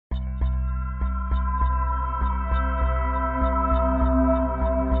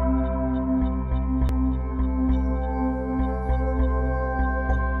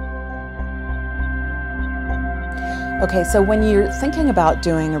Okay, so when you're thinking about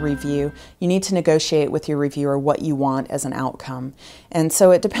doing a review, you need to negotiate with your reviewer what you want as an outcome. And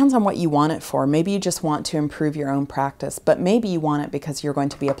so it depends on what you want it for. Maybe you just want to improve your own practice, but maybe you want it because you're going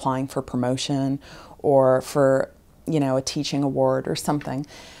to be applying for promotion or for, a teaching award or something.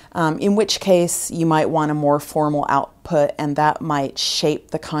 In which case you might want a more formal output, and that might shape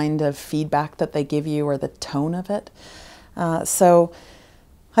the kind of feedback that they give you or the tone of it. So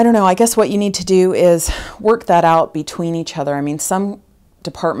I don't know, I guess what you need to do is work that out between each other. I mean, some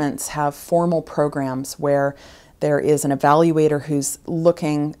departments have formal programs where there is an evaluator who's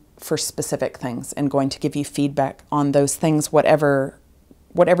looking for specific things and going to give you feedback on those things, whatever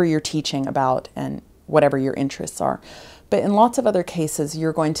you're teaching about and whatever your interests are. But in lots of other cases,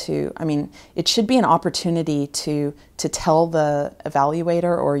 you're going to, it should be an opportunity to tell the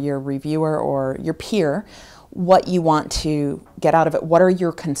evaluator or your reviewer or your peer what you want to get out of it. What are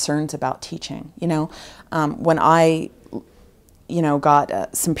your concerns about teaching? When I,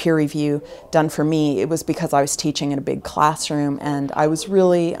 got some peer review done for me, it was because I was teaching in a big classroom and I was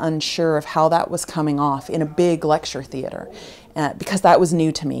really unsure of how that was coming off in a big lecture theater. Because that was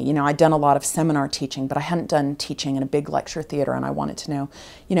new to me. I'd done a lot of seminar teaching, but I hadn't done teaching in a big lecture theater, and I wanted to know,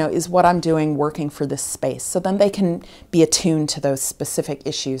 is what I'm doing working for this space? So then they can be attuned to those specific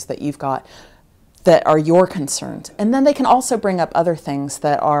issues that you've got that are your concerns. And then they can also bring up other things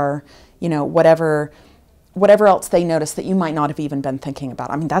that are, whatever else they notice that you might not have even been thinking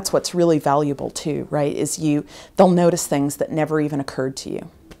about. That's what's really valuable too, right? They'll notice things that never even occurred to you.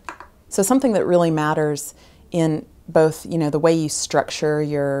 So something that really matters in both, the way you structure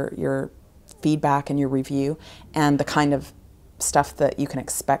your feedback and your review and the kind of stuff that you can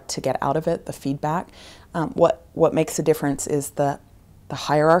expect to get out of it, the feedback. What makes a difference is the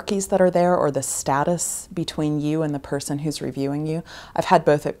hierarchies that are there, or the status between you and the person who's reviewing you. I've had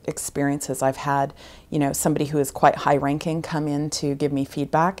both experiences. I've had, somebody who is quite high-ranking come in to give me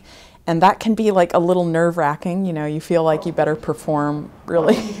feedback, and that can be like a little nerve-wracking. You feel like you better perform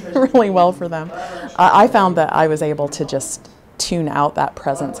really, really well for them. I found that I was able to just tune out that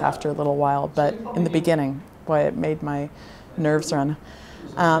presence after a little while, but in the beginning, boy, it made my nerves run.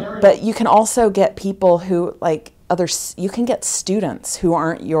 But you can also get people who, you can get students who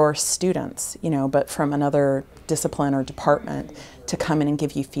aren't your students, but from another discipline or department to come in and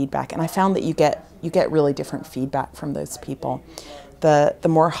give you feedback. And I found that you get really different feedback from those people. The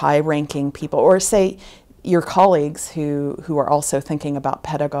more high-ranking people, or say your colleagues who are also thinking about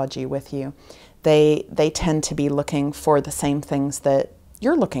pedagogy with you, they tend to be looking for the same things that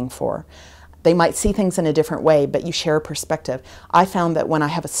you're looking for. They might see things in a different way, but you share a perspective. I found that when I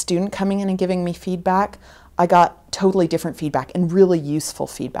have a student coming in and giving me feedback, I got totally different feedback and really useful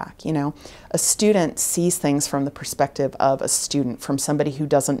feedback. A student sees things from the perspective of a student, from somebody who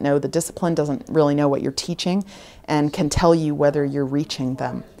doesn't know the discipline, doesn't really know what you're teaching, and can tell you whether you're reaching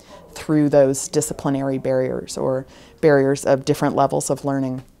them through those disciplinary barriers or barriers of different levels of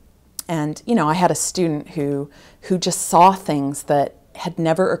learning. And, I had a student who just saw things that had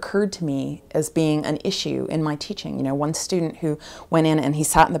never occurred to me as being an issue in my teaching. One student who went in and he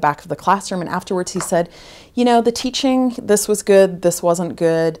sat in the back of the classroom, and afterwards he said, the teaching, this was good, this wasn't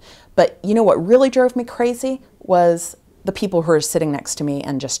good, but what really drove me crazy was the people who are sitting next to me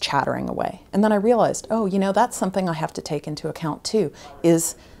and just chattering away. And then I realized, oh, that's something I have to take into account too,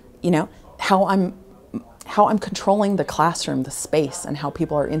 is, how I'm controlling the classroom, the space, and how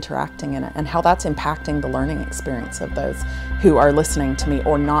people are interacting in it, and how that's impacting the learning experience of those who are listening to me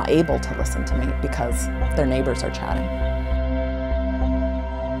or not able to listen to me because their neighbors are chatting.